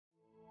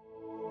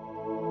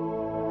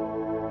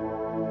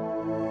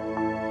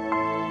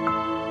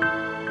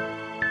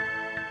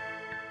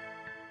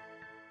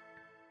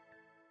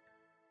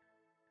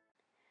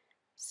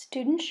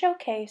Student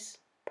Showcase,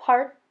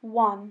 Part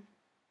 1.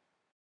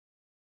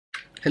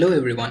 Hello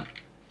everyone,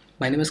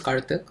 my name is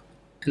Kartik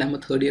and I'm a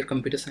third year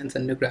computer science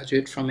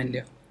undergraduate from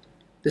India.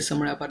 This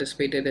summer I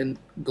participated in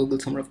Google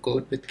Summer of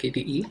Code with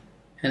KDE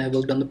and I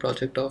worked on the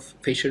project of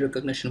facial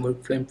recognition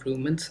workflow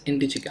improvements in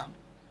DigiKam.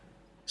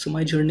 So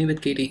my journey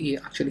with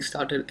KDE actually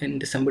started in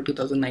December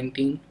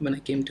 2019 when I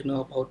came to know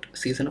about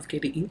season of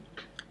KDE,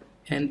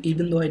 and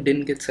even though I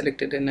didn't get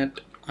selected in it,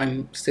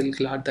 I'm still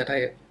glad that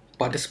I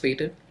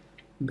participated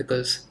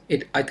because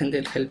I think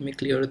it helped me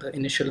clear the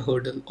initial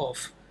hurdle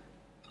of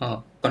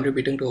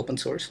contributing to open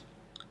source.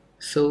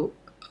 So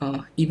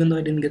even though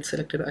I didn't get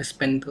selected, I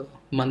spent the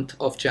month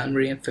of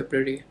January and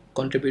February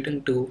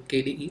contributing to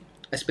KDE.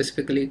 I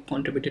specifically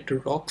contributed to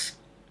Rocks,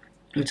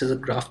 which is a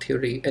graph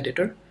theory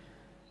editor.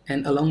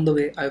 And along the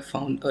way, I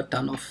found a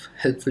ton of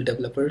helpful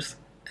developers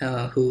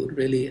who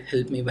really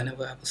helped me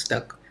whenever I was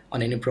stuck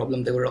on any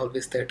problem. They were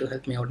always there to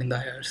help me out in the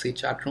IRC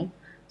chat room.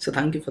 So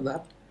thank you for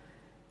that.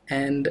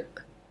 And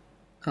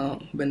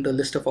when the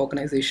list of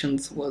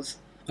organizations was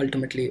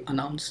ultimately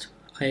announced,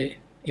 I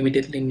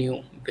immediately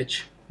knew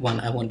which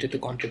one I wanted to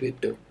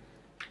contribute to.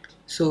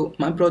 So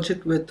my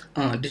project with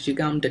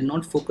DigiKam did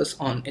not focus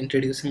on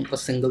introducing a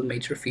single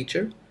major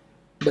feature,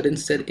 but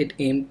instead it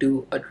aimed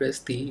to address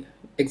the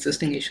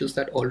existing issues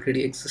that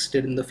already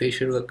existed in the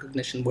facial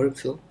recognition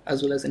workflow,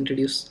 as well as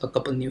introduce a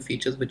couple new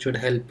features which would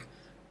help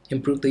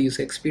improve the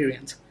user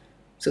experience.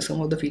 So some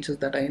of the features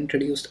that I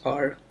introduced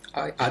are,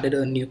 I added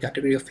a new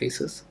category of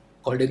faces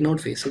called ignored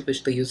faces,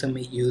 which the user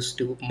may use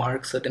to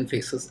mark certain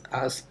faces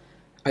as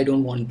I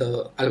don't want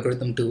the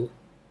algorithm to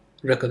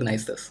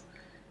recognize this.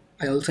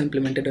 I also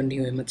implemented a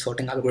new image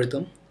sorting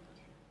algorithm,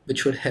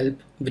 which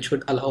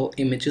would allow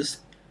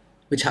images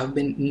which have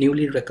been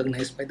newly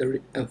recognized by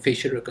the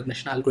facial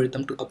recognition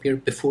algorithm to appear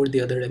before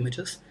the other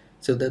images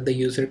so that the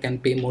user can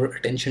pay more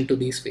attention to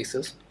these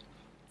faces.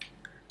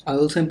 I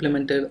also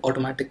implemented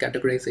automatic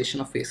categorization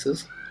of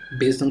faces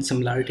based on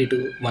similarity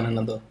to one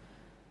another.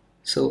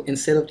 So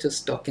instead of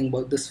just talking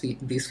about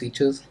these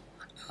features,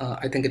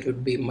 I think it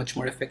would be much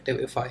more effective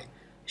if I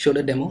showed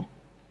a demo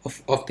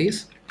of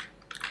these.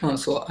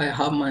 So I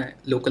have my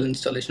local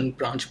installation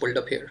branch pulled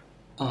up here,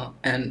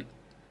 and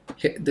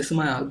this is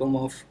my album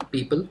of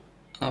people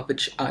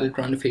which I'll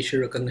run facial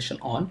recognition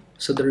on.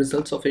 So the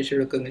results of facial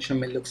recognition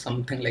may look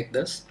something like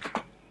this.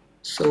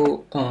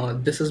 So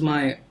this is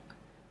my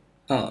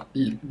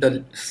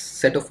the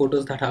set of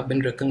photos that have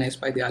been recognized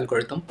by the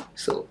algorithm.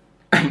 So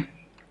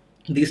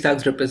these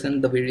tags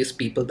represent the various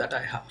people that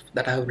I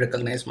have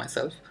recognized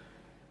myself.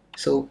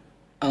 So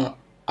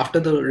after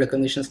the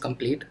recognition is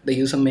complete, the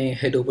user may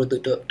head over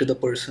to a particular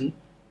person,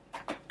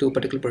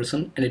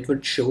 and it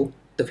would show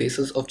the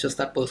faces of just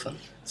that person.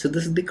 So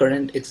this is the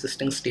current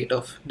existing state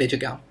of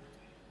DigiKam.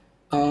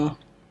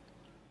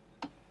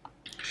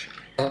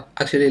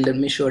 Actually, let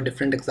me show a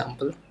different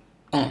example.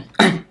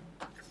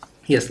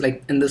 Yes,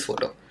 like in this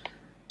photo.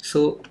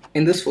 So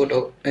in this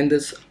photo, in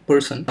this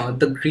person,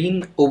 the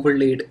green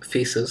overlaid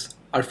faces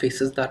are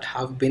faces that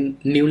have been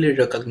newly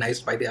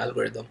recognized by the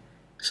algorithm.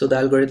 So the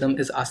algorithm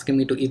is asking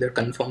me to either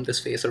confirm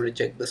this face or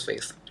reject this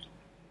face.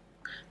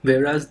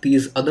 Whereas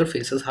these other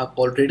faces have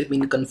already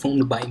been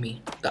confirmed by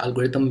me. The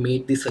algorithm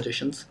made these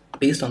suggestions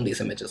based on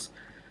these images.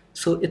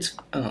 So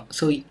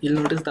so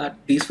you'll notice that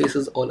these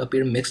faces all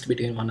appear mixed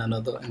between one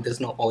another and there's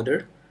no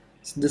order.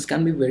 So this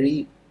can be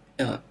very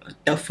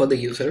tough for the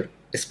user,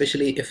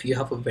 especially if you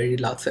have a very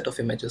large set of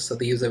images. So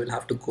the user will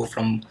have to go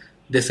from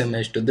this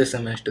image to this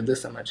image to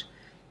this image.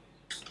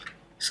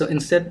 So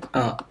instead,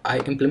 I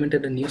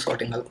implemented a new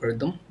sorting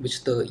algorithm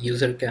which the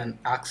user can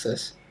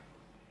access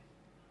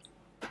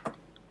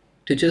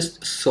to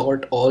just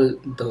sort all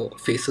the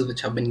faces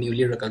which have been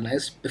newly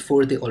recognized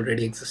before the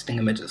already existing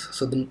images.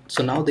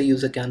 So now the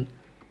user can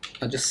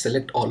just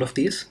select all of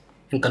these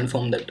and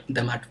confirm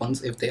them at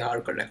once if they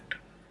are correct.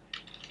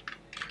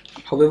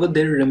 However,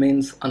 there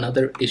remains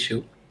another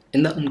issue.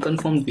 In the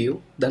unconfirmed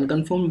view, the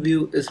unconfirmed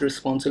view is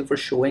responsible for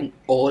showing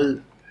all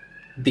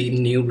the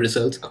new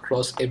results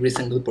across every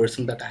single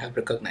person that I have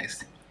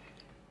recognized.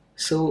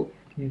 So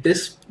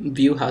this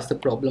view has the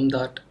problem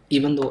that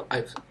even though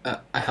I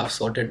have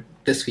sorted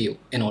this view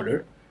in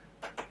order,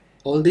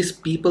 all these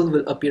people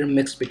will appear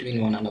mixed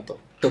between one another.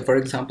 So for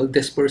example,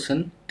 this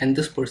person and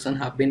this person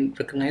have been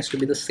recognized to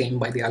be the same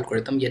by the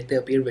algorithm, yet they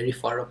appear very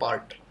far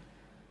apart.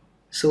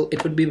 So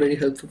it would be very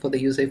helpful for the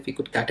user if we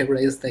could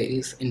categorize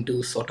these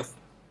into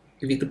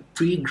if we could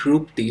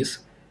pre-group these,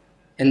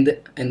 and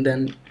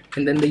then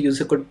the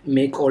user could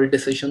make all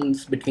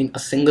decisions between a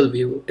single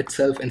view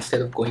itself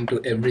instead of going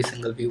to every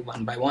single view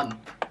one by one.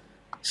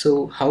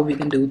 So how we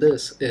can do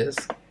this is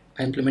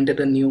I implemented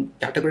a new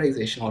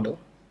categorization order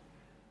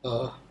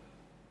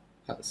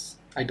as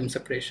item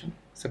separation,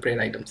 separate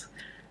items.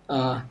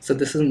 So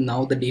this is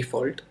now the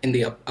default. In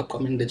the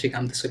upcoming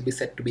DigiKam, this will be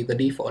set to be the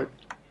default.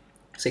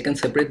 So you can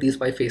separate these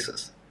by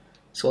faces.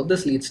 So what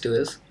this leads to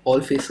is all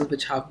faces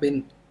which have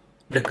been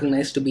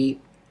recognized to be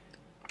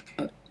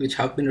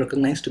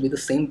the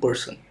same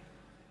person.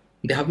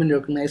 They have been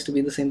recognized to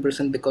be the same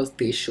person because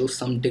they show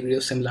some degree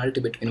of similarity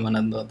between one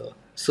another.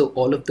 So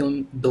all of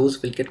them,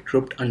 those will get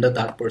grouped under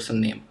that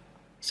person name.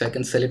 So I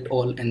can select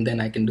all and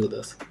then I can do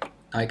this.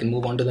 I can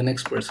move on to the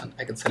next person.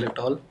 I can select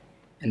all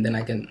and then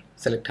I can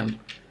select him.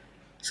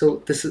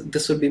 So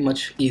this would be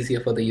much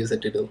easier for the user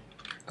to do.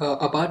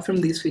 Apart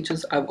from these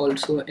features, I've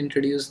also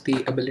introduced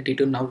the ability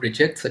to now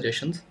reject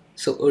suggestions.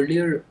 So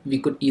earlier we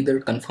could either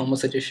confirm a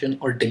suggestion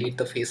or delete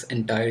the face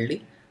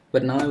entirely,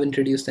 but now I've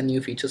introduced a new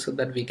feature so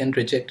that we can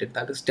reject it.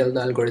 That is, tell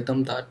the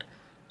algorithm that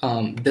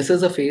this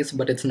is a face,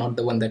 but it's not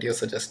the one that you're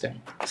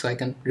suggesting. So I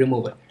can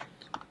remove it.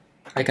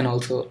 I can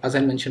also, as I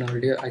mentioned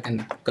earlier, I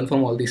can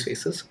confirm all these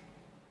faces.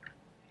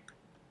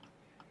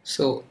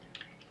 So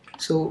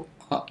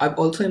I've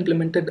also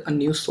implemented a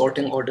new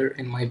sorting order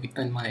in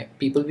my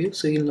people view.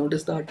 So you'll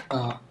notice that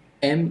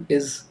M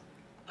is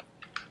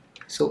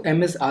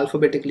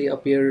alphabetically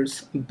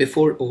appears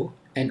before O,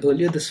 and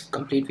earlier this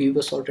complete view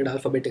was sorted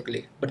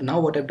alphabetically. But now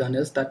what I've done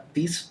is that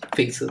these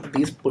faces,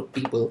 these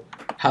people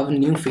have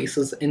new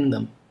faces in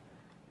them.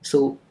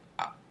 So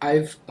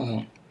I've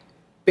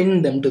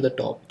pinned them to the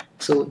top.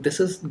 So this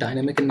is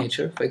dynamic in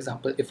nature. For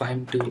example, if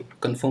I'm to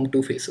confirm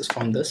two faces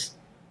from this,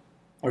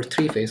 or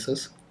three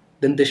faces,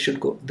 then this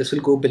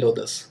will go below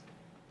this.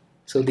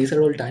 So these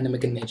are all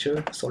dynamic in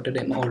nature, sorted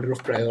in order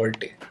of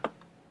priority.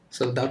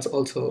 So that's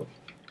also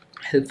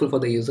helpful for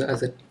the user,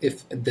 as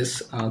if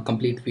this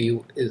complete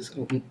view is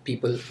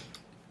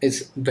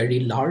very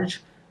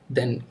large,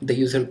 then the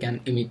user can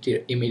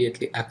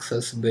immediately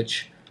access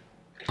which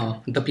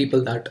the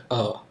people that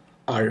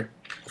are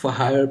for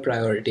higher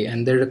priority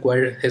and they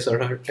require his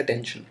or her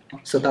attention.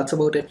 So that's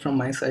about it from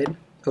my side.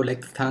 I would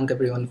like to thank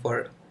everyone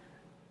for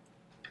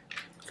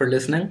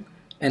listening,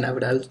 and I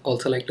would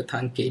also like to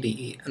thank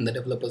KDE and the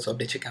developers of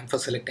DigiKam for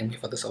selecting me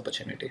for this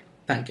opportunity.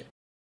 Thank you.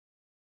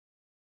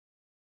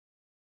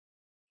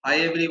 Hi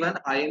everyone,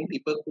 I am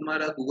Deepak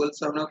Kumar, a Google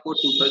Summer for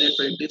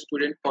 2020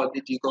 student for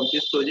the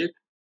GCompris project.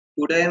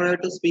 Today I am here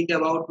to speak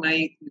about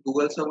my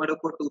Google Summer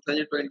for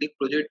 2020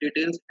 project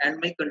details and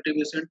my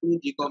contribution to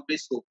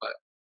GCompris so far.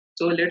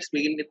 So let's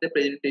begin with the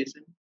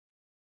presentation.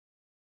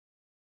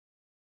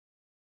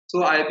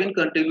 So I have been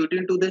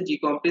contributing to the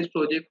GCompris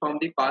project from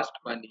the past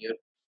 1 year.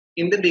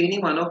 In the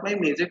beginning, one of my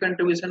major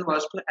contribution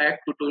was to add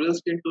tutorial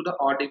screen to the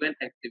odd even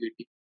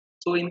activity.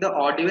 So in the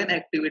odd even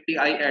activity,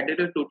 I added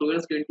a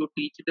tutorial screen to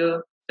teach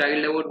the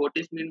child about what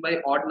is meant by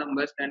odd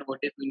numbers and what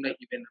is meant by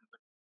even numbers.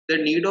 The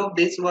need of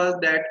this was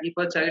that if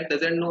a child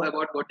doesn't know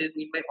about what is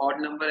meant by odd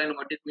number and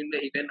what is meant by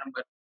even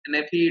number, and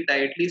if he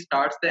directly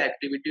starts the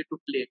activity to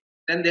play,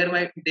 then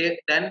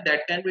then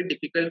that can be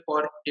difficult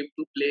for him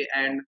to play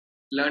and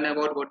learn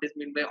about what is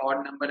meant by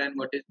odd number and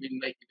what is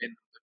meant by even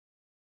number.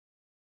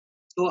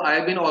 So I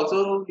have been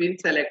also been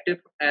selected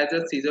as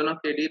a Season of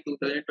KD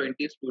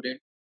 2020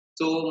 student.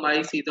 So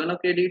my Season of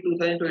KD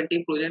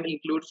 2020 project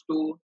includes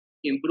to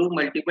improve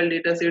multiple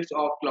data sets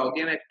of clock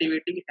game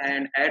activity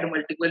and add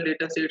multiple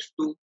data sets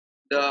to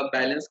the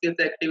balance skills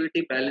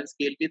activity, balance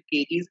scale with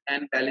kgs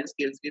and balance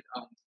scales with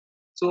ounce.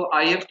 So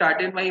I have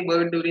started my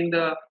work during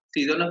the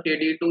Season of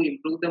KD to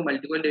improve the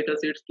multiple data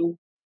sets to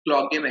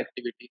clock game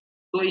activity.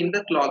 So in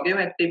the clock game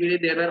activity,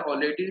 there were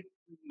already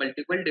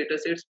multiple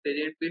datasets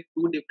present with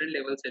two different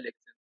level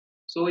selections.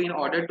 So in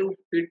order to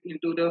fit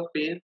into the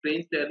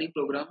French learning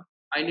program,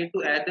 I need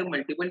to add the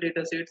multiple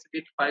datasets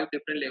with five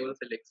different level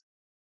selections.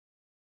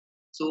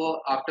 So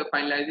after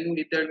finalizing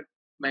with the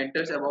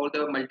mentors about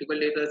the multiple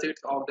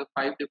datasets of the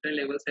five different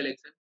level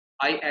selection,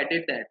 I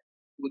added that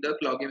to the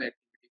clock game activity.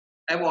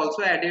 I've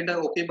also added the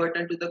OK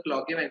button to the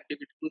clock game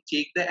activity to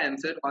check the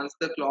answer once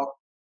the clock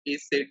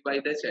is set by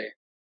the child.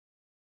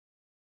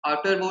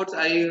 Afterwards,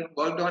 I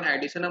worked on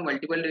addition of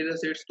multiple data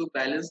sets to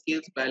balance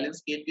scale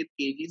with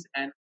kgs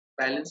and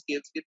balance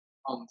scales with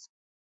ounce.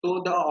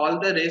 So all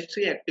the rest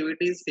three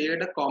activities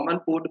shared a common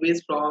code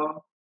base from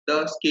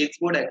the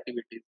scaleboard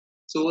activities.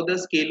 So the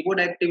scaleboard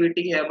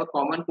activity have a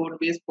common code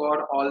base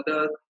for all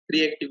the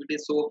three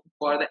activities. So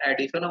for the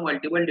addition of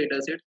multiple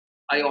data sets,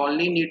 I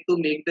only need to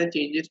make the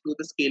changes to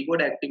the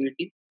scaleboard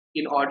activity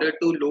in order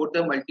to load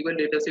the multiple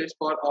data sets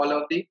for all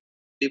of the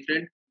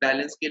different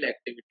balance scale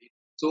activities.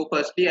 So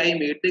firstly, I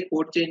made the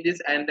code changes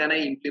and then I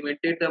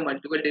implemented the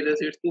multiple data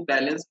sets to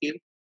balance scale.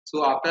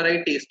 So after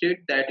I tasted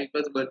that it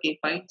was working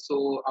fine.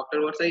 So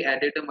afterwards, I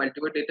added the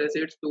multiple data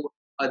sets to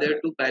other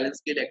two balance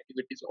scale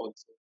activities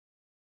also.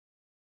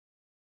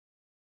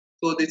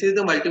 So this is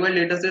the multiple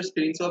dataset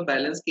screens of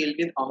balance scale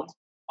with ounce.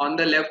 On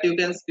the left, you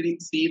can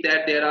see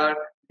that there are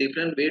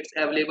different weights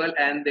available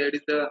and there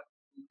is the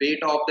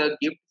weight of the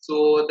gift.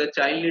 So the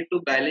child need to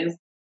balance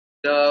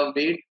the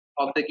weight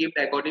of the gift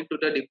according to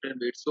the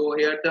different weights. So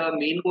here the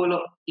main goal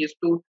is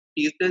to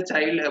teach the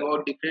child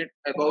about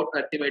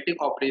arithmetic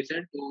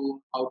operation,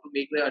 to how to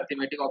make the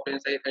arithmetic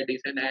operations like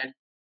addition and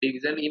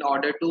division in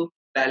order to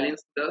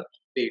balance the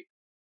weight.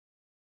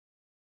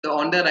 So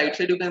on the right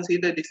side, you can see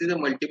that this is a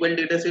multiple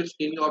data set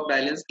scheme of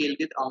balance scale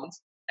with ounce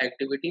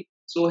activity.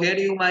 So here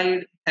you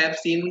may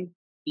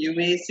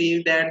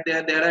see that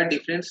there are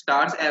different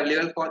stars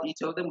available for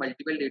each of the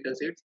multiple data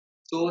sets.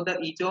 So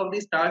each of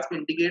the stars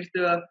indicates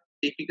the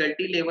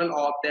difficulty level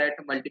of that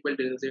multiple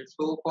dataset.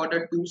 So for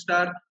the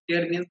 2-star,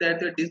 here means that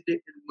this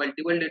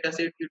multiple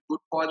dataset is good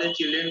for the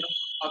children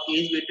of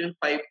age between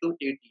 5 to 8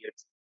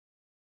 years.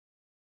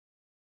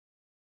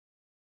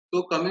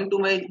 So coming to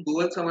my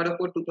Google Summary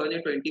for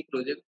 2020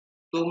 project.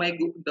 So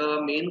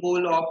the main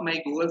goal of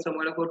my Google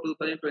Summary for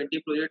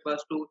 2020 project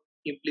was to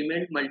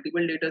implement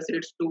multiple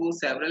datasets to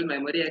several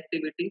memory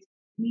activities,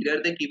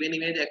 mirror the given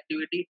image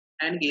activity,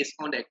 and guess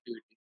count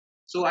activity.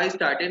 So I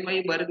started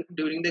my work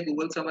during the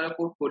Google Summary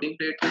for coding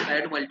plate to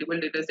add multiple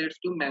datasets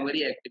to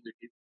memory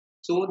activities.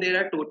 So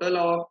there are total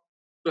of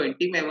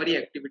 20 memory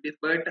activities,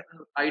 but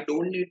I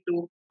don't need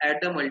to add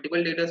the multiple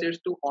datasets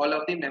to all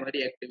of the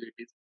memory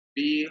activities.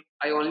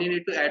 I only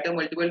need to add the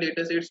multiple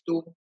datasets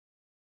to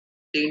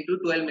 10 to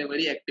 12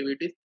 memory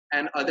activities,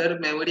 and other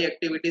memory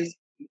activities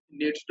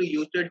needs to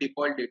use the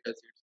default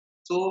datasets.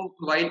 So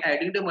while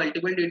adding the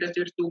multiple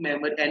datasets to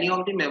memory, any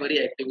of the memory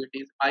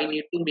activities, I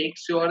need to make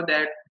sure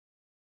that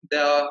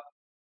the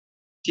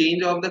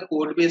change of the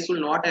code base will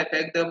not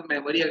affect the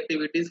memory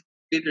activities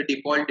with the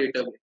default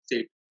data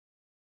set.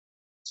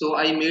 So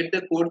I made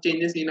the code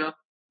changes in a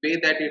way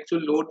that it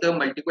should load the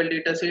multiple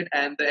dataset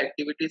and the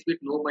activities with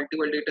no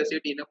multiple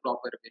dataset in a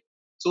proper way.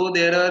 So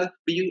there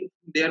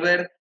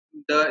were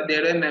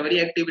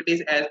memory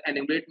activities as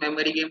enumerate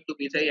memory game to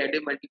which I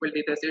added multiple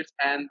datasets,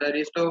 and the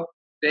rest of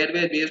there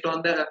were based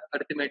on the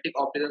arithmetic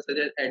operations such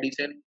as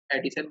addition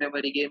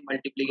memory game,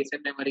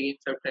 multiplication memory game,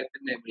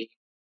 subtraction memory game.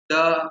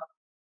 The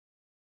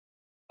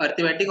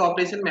arithmetic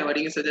operation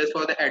memory game such as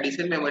for the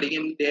addition memory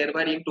game, there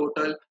were in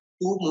total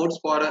two modes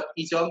for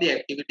each of the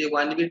activity,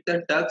 one with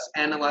the ducks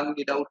and one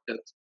without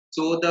ducks.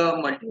 So the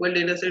multiple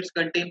datasets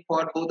contained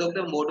for both of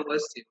the mode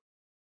was same.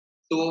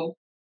 So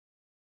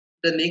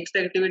the next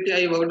activity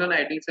I worked on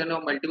addition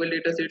of multiple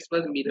datasets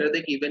was mirror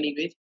the given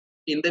image.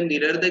 In the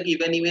mirror the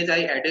given image,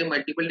 I added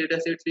multiple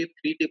datasets with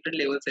three different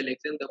level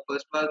selection. The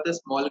first was the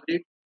small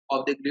grid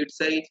of the grid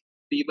size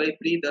 3 by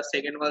 3. The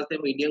second was the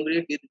medium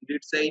grid with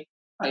grid size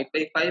 5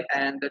 by 5,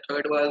 and the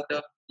third was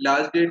the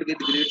large grid with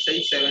grid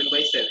size 7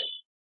 by 7.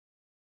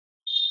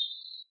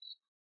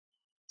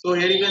 So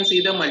here you can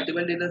see the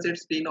multiple dataset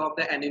screen of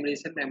the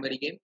animation memory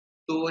game.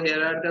 So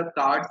here are the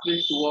cards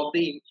with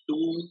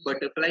two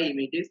butterfly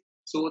images.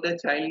 So the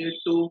child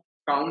needs to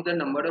count the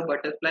number of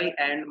butterfly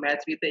and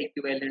match with the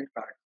equivalent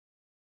card.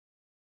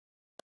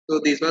 So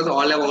this was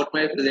all about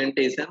my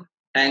presentation.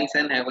 Thanks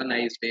and have a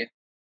nice day.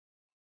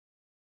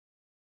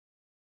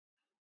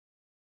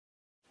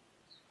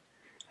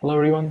 Hello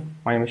everyone,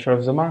 my name is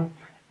Sharaf Zaman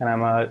and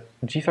I'm a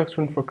GSoC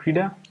student for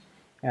Krita,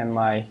 and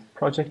my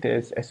project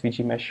is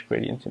SVG Mesh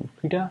Gradients in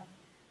Krita,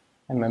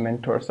 and my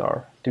mentors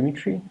are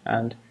Dimitri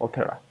and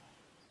Altera.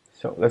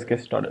 So let's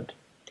get started.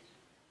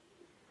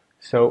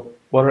 So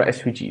what are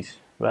SVGs?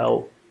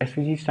 Well,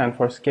 SVGs stand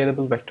for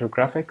Scalable Vector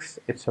Graphics.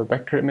 It's a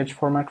vector image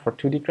format for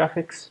 2D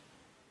graphics.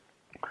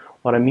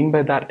 What I mean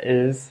by that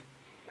is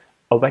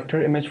a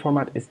vector image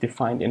format is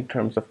defined in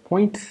terms of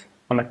points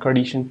on a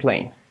Cartesian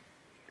plane,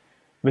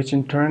 which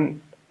in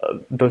turn,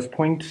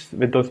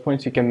 with those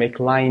points you can make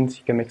lines,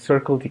 you can make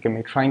circles, you can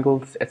make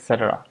triangles,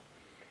 etc.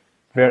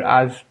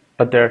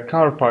 But their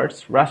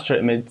counterparts, raster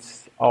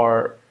images,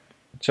 are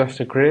just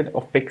a grid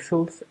of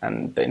pixels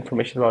and the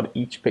information about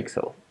each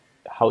pixel,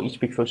 how each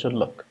pixel should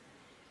look.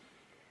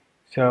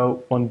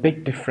 So one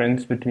big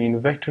difference between a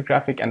vector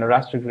graphic and a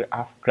raster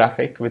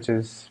graphic, which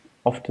is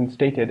often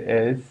stated,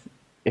 is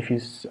if you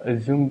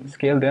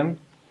scale them,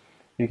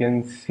 you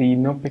can see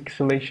no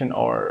pixelation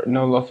or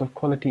no loss of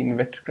quality in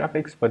vector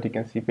graphics, but you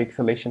can see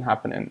pixelation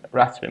happen in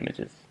raster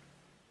images.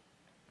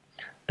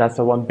 That's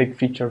the one big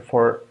feature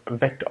for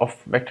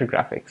vector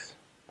graphics.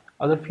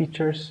 Other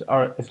features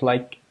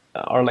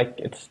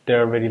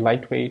they're very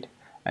lightweight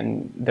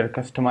and they're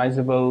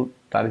customizable.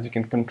 That is, you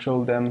can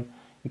control them.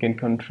 You can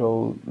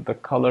control the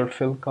color,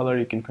 fill color.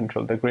 You can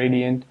control the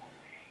gradient.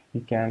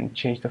 You can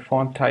change the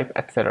font type,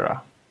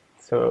 etc.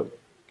 So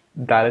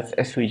that is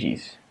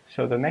SVGs.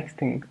 So the next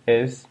thing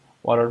is,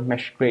 what are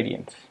mesh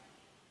gradients?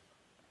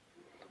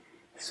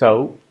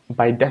 So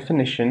by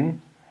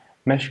definition,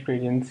 mesh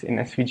gradients in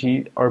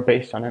SVG are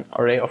based on an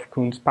array of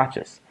Kuhn's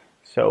patches.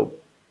 So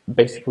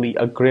basically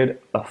a grid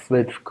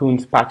with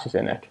Kuhn's patches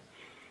in it.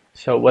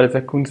 So what is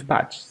a Kuhn's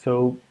patch?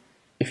 So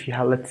if you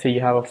have, let's say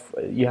you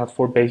have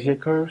 4 Bezier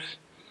curves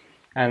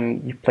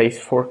and you place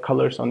 4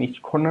 colors on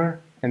each corner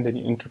and then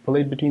you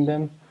interpolate between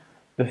them,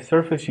 the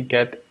surface you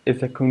get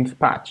is a Kuhn's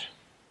patch.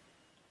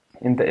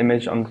 In the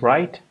image on the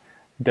right,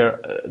 there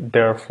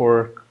are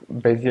 4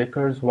 Bezier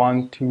curves,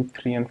 1, 2,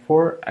 3, and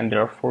 4, and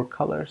there are 4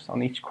 colors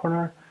on each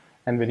corner.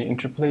 And when you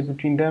interpolate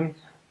between them,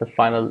 the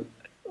final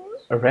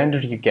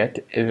render you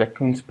get is a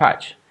Kuhn's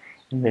patch.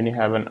 And when you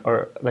have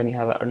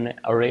an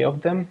array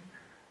of them,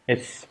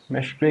 it's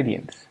mesh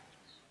gradients.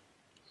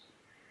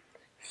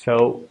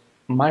 So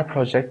my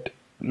project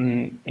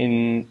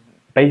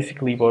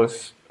basically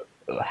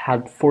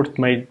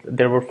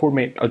there were 4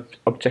 main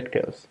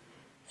objectives.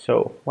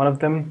 So one of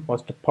them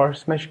was to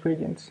parse mesh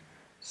gradients,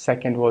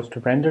 second was to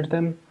render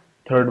them,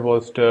 third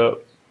was to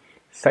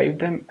save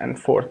them, and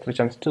fourth, which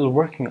I'm still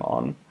working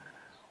on,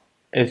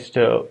 is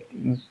to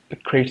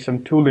create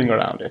some tooling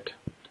around it.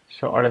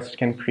 So artists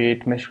can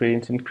create mesh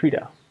gradients in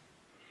Krita.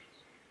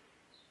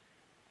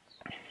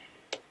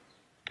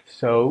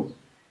 So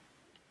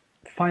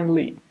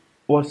finally,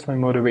 what's my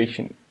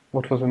motivation?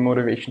 What was my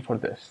motivation for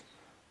this?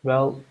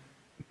 Well,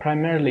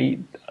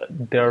 primarily,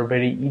 they are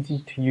very easy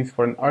to use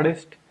for an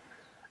artist,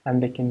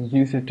 and they can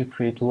use it to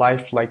create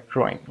lifelike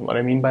drawing. What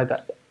I mean by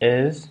that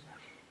is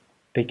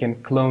they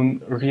can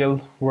clone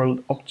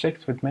real-world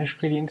objects with mesh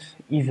gradients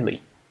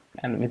easily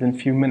and within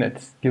few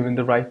minutes, given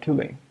the right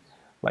tooling.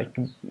 Like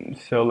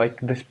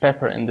this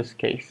pepper in this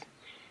case,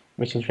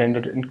 which is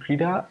rendered in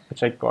Krita,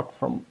 which I got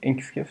from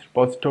Inkscape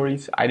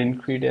repositories. I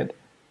didn't create it.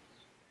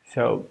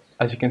 So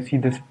as you can see,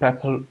 this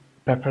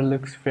pepper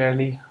looks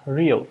fairly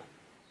real,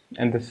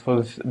 and this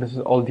is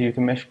all due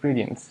to mesh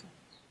gradients.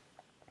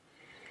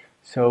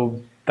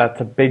 So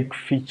that's a big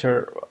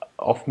feature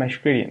of mesh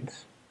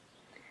gradients.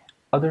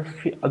 Other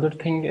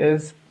thing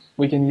is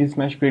we can use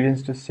mesh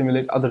gradients to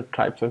simulate other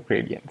types of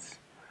gradients.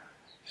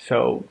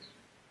 So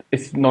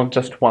it's not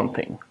just one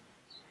thing.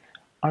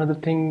 Another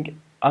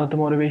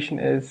motivation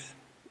is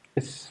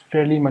it's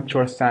fairly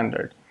mature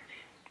standard.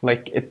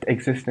 Like it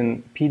exists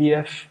in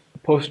PDF,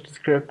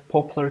 PostScript,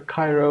 Poplar,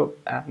 Cairo,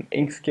 and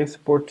Inkscape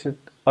supports it,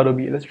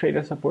 Adobe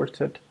Illustrator supports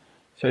it.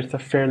 So it's a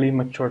fairly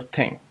mature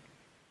thing.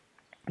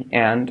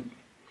 And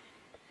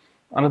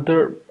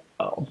another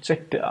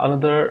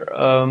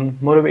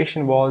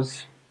motivation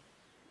was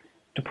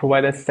to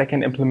provide a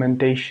second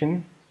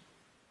implementation.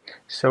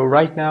 So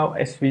right now,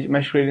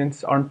 mesh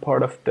gradients aren't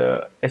part of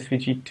the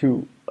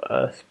SVG2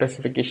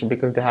 specification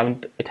because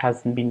it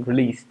hasn't been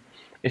released.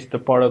 It's the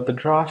part of the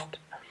draft.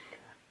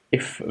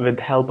 If with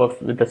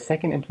the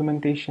second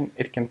implementation,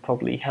 it can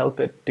probably help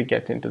it to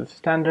get into the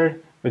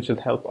standard, which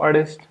will help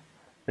artists,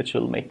 which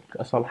will make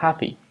us all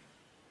happy.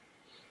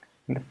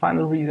 And the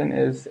final reason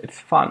is it's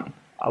fun.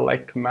 I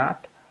like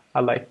math.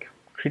 I like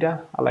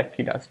Krita. I like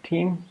Krita's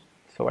team.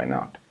 So why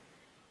not?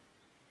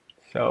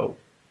 So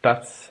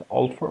that's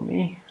all for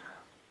me.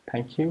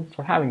 Thank you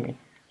for having me.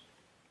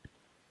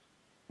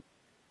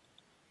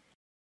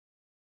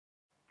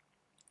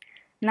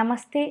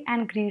 Namaste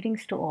and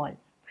greetings to all.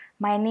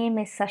 My name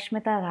is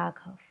Sashmita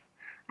Raghav.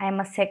 I am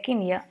a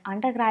second year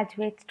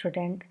undergraduate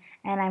student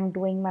and I am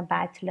doing my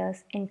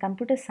bachelor's in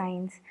computer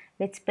science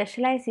with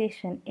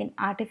specialization in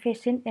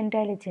artificial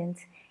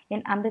intelligence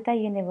in Amrita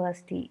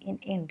University in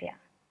India.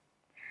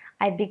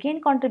 I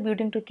began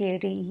contributing to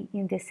KDE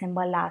in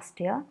December last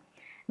year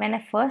when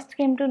I first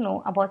came to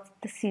know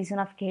about the season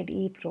of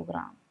KDE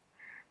program.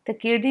 The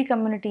KDE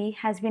community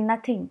has been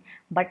nothing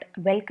but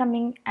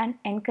welcoming and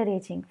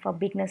encouraging for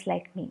beginners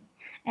like me,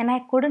 and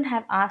I couldn't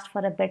have asked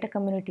for a better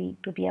community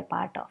to be a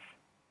part of.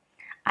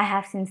 I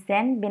have since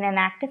then been an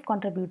active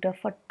contributor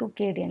to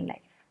Kdenlive.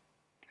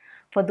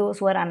 For those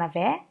who are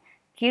unaware,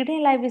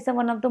 Kdenlive is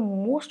one of the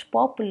most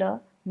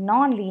popular,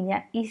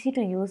 non-linear,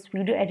 easy-to-use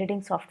video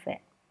editing software.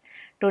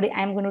 Today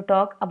I am going to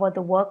talk about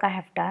the work I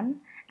have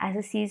done as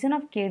a season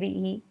of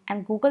KDE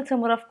and Google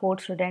Summer of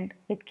Code student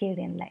with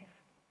Kdenlive.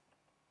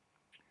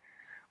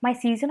 My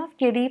season of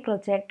KDE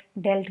project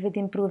dealt with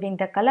improving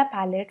the color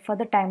palette for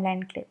the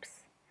timeline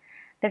clips.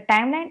 The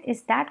timeline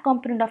is that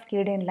component of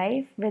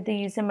Kdenlive where the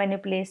user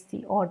manipulates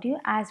the audio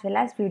as well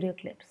as video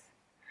clips.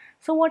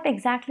 So what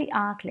exactly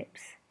are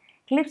clips?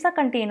 Clips are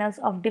containers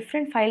of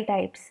different file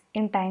types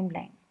in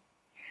timeline.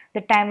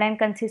 The timeline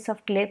consists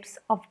of clips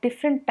of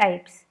different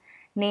types,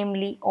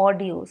 namely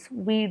audios,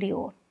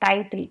 video,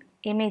 title,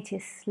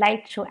 images,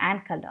 slideshow,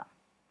 and color.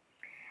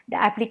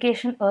 The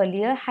application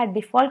earlier had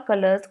default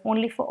colors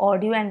only for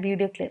audio and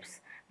video clips,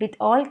 with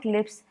all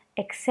clips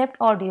except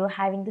audio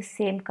having the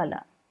same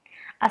color.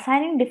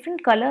 Assigning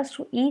different colors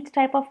to each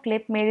type of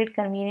clip made it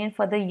convenient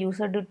for the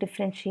user to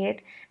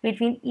differentiate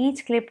between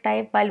each clip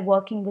type while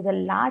working with a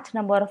large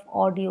number of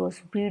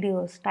audios,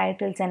 videos,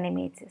 titles, and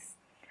images.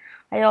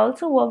 I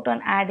also worked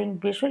on adding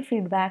visual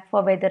feedback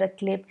for whether a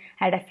clip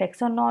had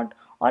effects or not,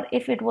 or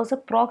if it was a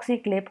proxy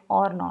clip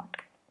or not.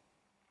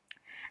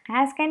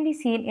 As can be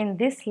seen in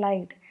this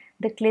slide,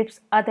 the clips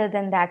other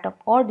than that of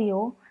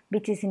audio,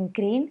 which is in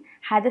green,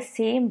 had the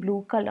same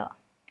blue color.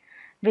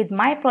 With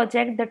my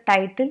project, the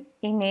title,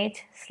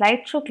 image,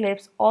 slideshow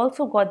clips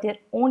also got their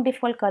own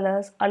default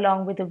colors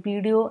along with the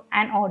video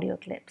and audio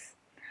clips.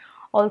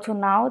 Also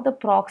now the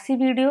proxy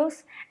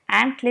videos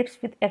and clips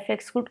with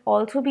effects could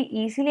also be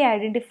easily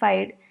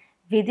identified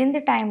within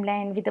the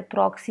timeline with the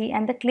proxy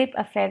and the clip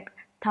effect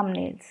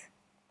thumbnails.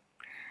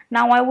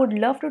 Now I would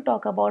love to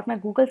talk about my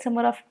Google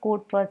Summer of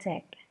Code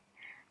project.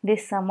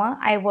 This summer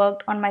I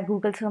worked on my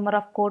Google Summer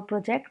of Code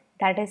project,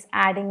 that is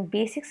adding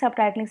basic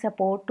subtitling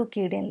support to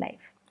Kdenlive.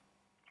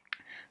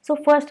 So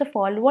first of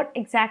all, what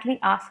exactly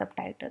are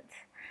subtitles?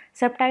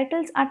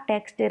 Subtitles are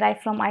text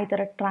derived from either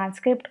a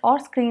transcript or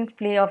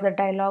screenplay of the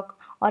dialogue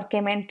or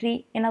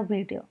commentary in a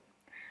video.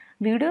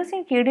 Videos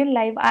in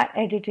Kdenlive are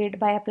edited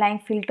by applying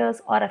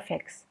filters or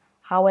effects.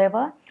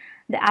 However,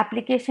 the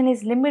application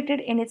is limited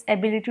in its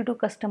ability to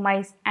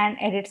customize and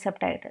edit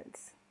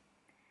subtitles.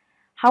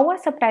 How are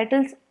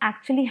subtitles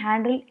actually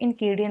handled in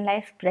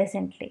Kdenlive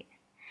presently?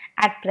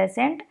 At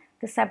present,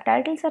 The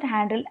subtitles are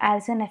handled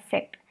as an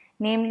effect,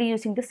 namely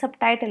using the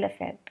subtitle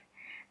effect.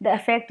 The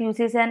effect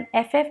uses an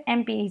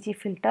FFmpeg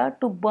filter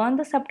to burn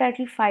the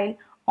subtitle file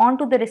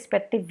onto the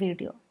respective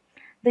video.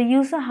 The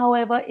user,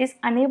 however, is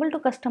unable to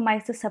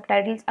customize the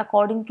subtitles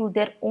according to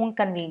their own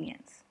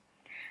convenience.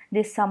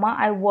 This summer,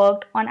 I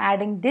worked on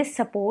adding this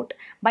support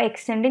by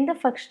extending the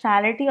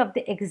functionality of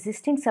the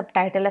existing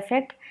subtitle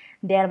effect,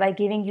 thereby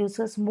giving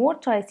users more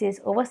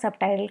choices over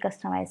subtitle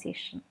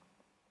customization.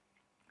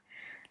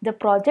 The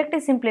project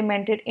is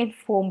implemented in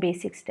 4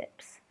 basic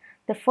steps.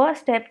 The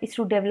first step is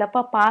to develop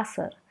a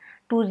parser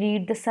to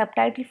read the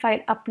subtitle file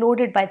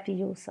uploaded by the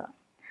user.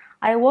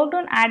 I worked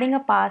on adding a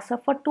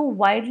parser for 2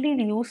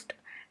 widely used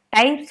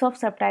types of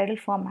subtitle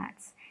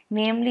formats,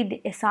 namely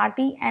the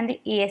SRT and the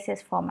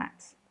ASS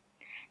formats.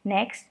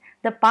 Next,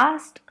 the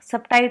parsed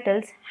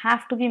subtitles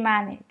have to be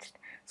managed.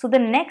 So the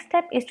next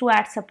step is to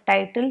add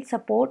subtitle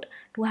support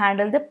to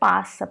handle the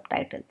parsed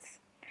subtitles.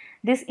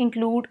 This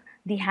includes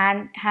the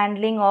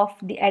handling of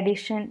the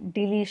addition,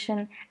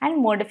 deletion,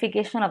 and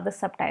modification of the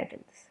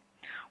subtitles.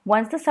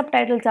 Once the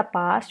subtitles are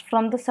parsed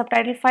from the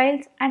subtitle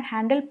files and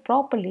handled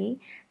properly,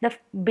 the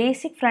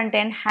basic front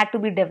end had to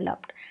be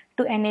developed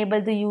to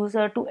enable the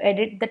user to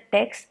edit the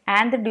text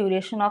and the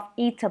duration of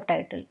each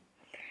subtitle.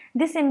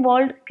 This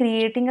involved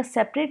creating a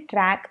separate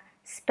track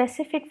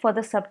specific for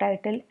the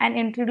subtitle and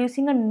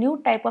introducing a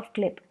new type of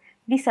clip,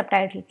 the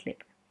subtitle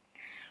clip.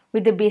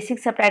 With the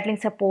basic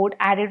subtitling support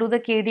added to the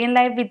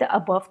Kdenlive with the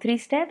above 3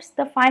 steps,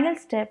 the final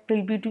step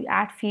will be to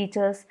add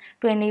features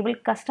to enable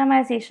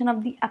customization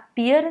of the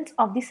appearance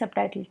of the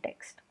subtitle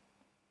text.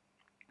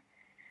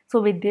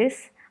 So with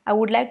this, I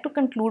would like to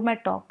conclude my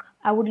talk.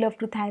 I would love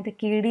to thank the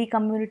KDE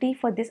community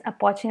for this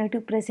opportunity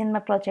to present my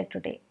project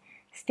today.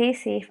 Stay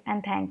safe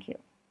and thank you.